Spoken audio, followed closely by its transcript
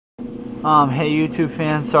Hey YouTube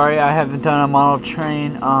fans, sorry I haven't done a model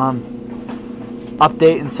train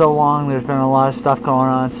update in so long. There's been a lot of stuff going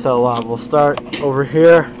on, so we'll start over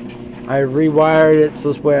here. I rewired it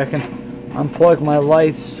so this way I can unplug my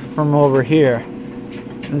lights from over here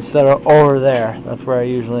instead of over there. That's where I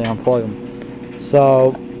usually unplug them.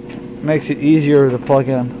 So it makes it easier to plug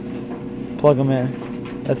them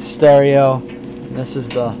in. That's stereo. This is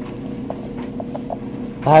the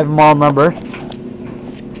I have model number.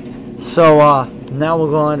 So now we'll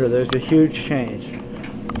go under. There's a huge change.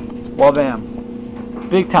 Well, bam,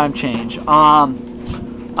 big time change.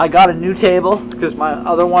 I got a new table because my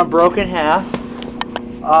other one broke in half.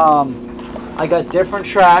 I got different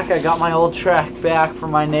track. I got my old track back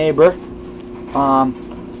from my neighbor.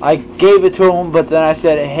 I gave it to him, but then I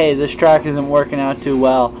said, hey, this track isn't working out too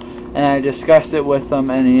well, and I discussed it with him,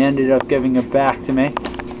 and he ended up giving it back to me.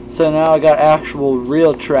 So now I got actual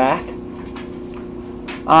real track.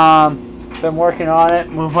 Been working on it.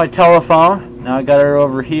 Moved my telephone. Now I got it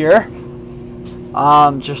over here.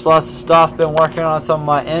 Just lots of stuff. Been working on some of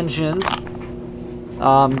my engines.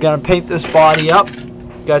 I'm gonna paint this body up.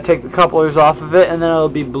 Gotta take the couplers off of it, and then it'll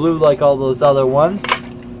be blue like all those other ones,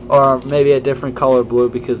 or maybe a different color blue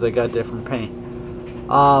because they got different paint.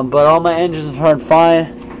 But all my engines run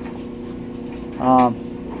fine.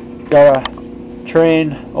 Got a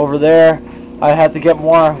train over there. I had to get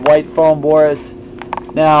more white foam boards.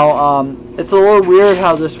 Now, it's a little weird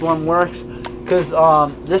how this one works because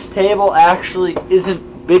this table actually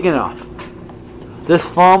isn't big enough. This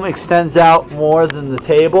foam extends out more than the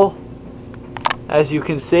table, as you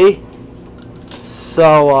can see.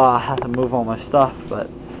 So I have to move all my stuff, but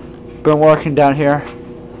been working down here,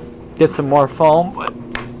 get some more foam, but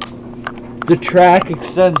the track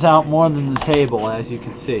extends out more than the table, as you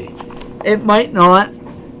can see. It might not.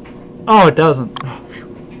 Oh, it doesn't.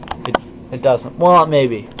 It doesn't. Well,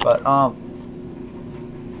 maybe, but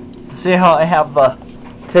see how I have the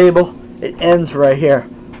table? It ends right here.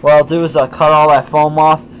 What I'll do is I'll cut all that foam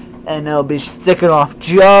off, and it'll be sticking off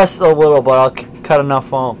just a little, but I'll cut enough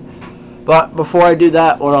foam. But before I do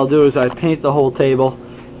that, what I'll do is I paint the whole table,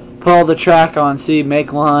 put all the track on, see,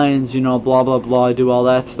 make lines, you know, blah blah blah. I do all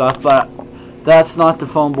that stuff, but that's not the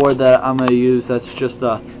foam board that I'm gonna use. That's just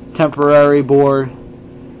a temporary board.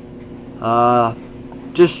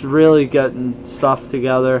 Just really getting stuff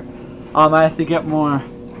together. I have to get more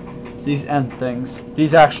these end things.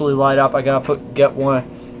 These actually light up. I gotta get one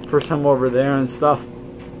for some over there and stuff.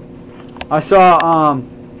 I saw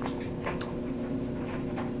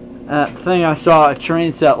that thing. I saw a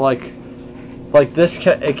train set like this.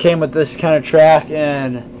 It came with this kind of track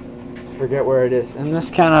and I forget where it is. And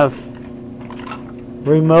this kind of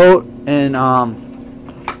remote and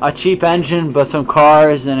a cheap engine, but some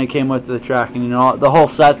cars, and it came with the track, and you know, the whole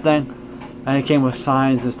set thing, and it came with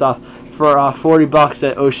signs and stuff for $40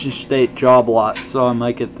 at Ocean State Job Lot. So I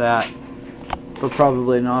might get that, but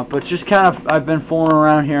probably not. But just kind of, I've been fooling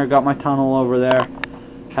around here. Got my tunnel over there,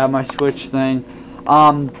 have my switch thing.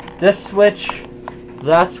 This switch,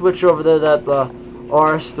 that switch over there that the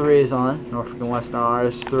RS3 is on, Norfolk and Western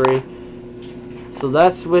RS3. So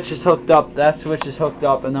that switch is hooked up, that switch is hooked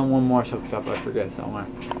up, and then one more is hooked up, I forget somewhere.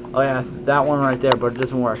 Oh yeah, that one right there, but it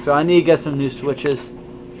doesn't work. So I need to get some new switches.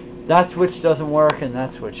 That switch doesn't work, and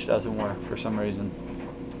that switch doesn't work for some reason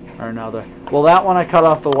or another. Well, that one I cut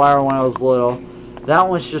off the wire when I was little. That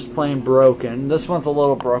one's just plain broken. This one's a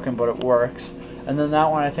little broken, but it works. And then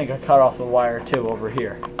that one I think I cut off the wire too over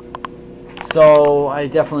here. So I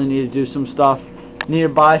definitely need to do some stuff. Need to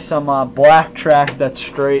buy some black track that's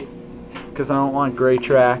straight, because I don't want gray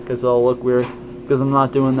track because it'll look weird, because I'm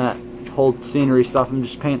not doing that whole scenery stuff. I'm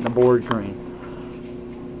just painting the board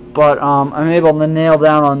green. But I'm able to nail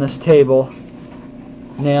down on this table,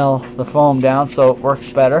 nail the foam down so it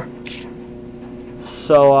works better.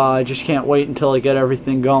 So I just can't wait until I get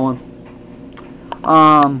everything going.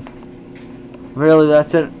 Really,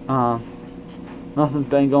 that's it. Nothing's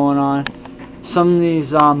been going on. Some of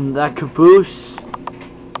these that caboose,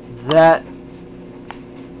 that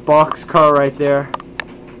box car right there,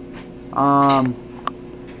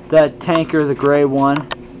 that tanker, the gray one,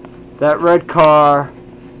 that red car,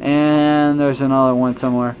 and there's another one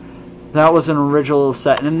somewhere. That was an original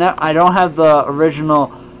set, and that, I don't have the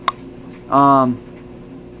original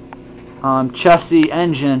chassis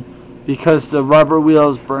engine because the rubber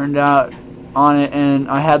wheels burned out on it, and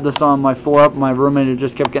I had this on my floor up in my room, and it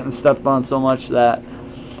just kept getting stepped on so much that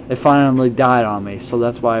it finally died on me. So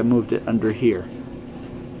that's why I moved it under here.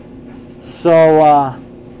 So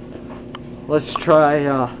let's try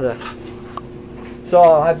this. So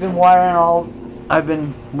I've been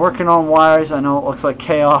working on wires. I know it looks like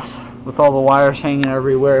chaos. with all the wires hanging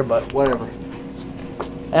everywhere, but whatever.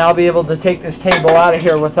 And I'll be able to take this table out of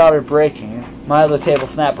here without it breaking. My other table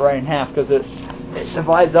snapped right in half because it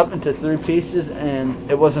divides up into 3 pieces and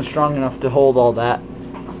it wasn't strong enough to hold all that.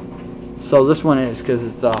 So this one is, because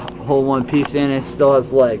it's a whole one piece and it still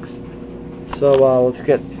has legs. So let's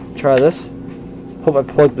try this. Hope I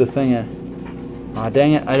plugged the thing in. Aw,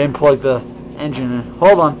 dang it, I didn't plug the engine in.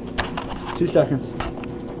 Hold on. 2 seconds.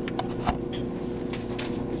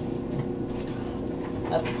 I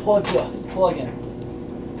have to plug the plug in.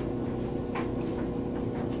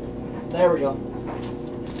 There we go.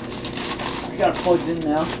 I got it plugged in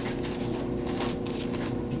now.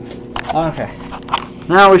 Okay.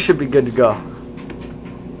 Now we should be good to go.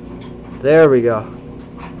 There we go.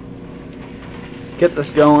 Get this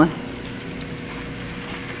going.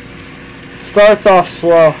 Starts off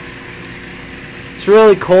slow. It's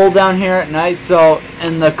really cold down here at night, so,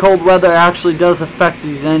 and the cold weather actually does affect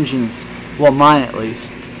these engines. Well, mine at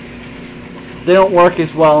least. They don't work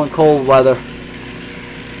as well in cold weather.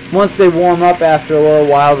 Once they warm up after a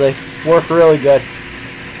little while, they work really good.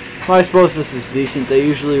 Well, I suppose this is decent. They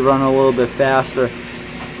usually run a little bit faster.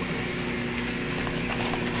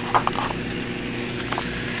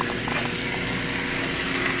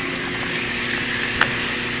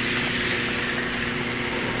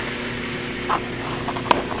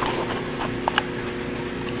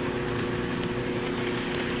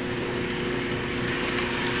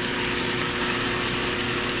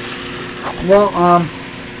 Well,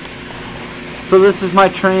 so this is my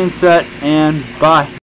train set, and bye.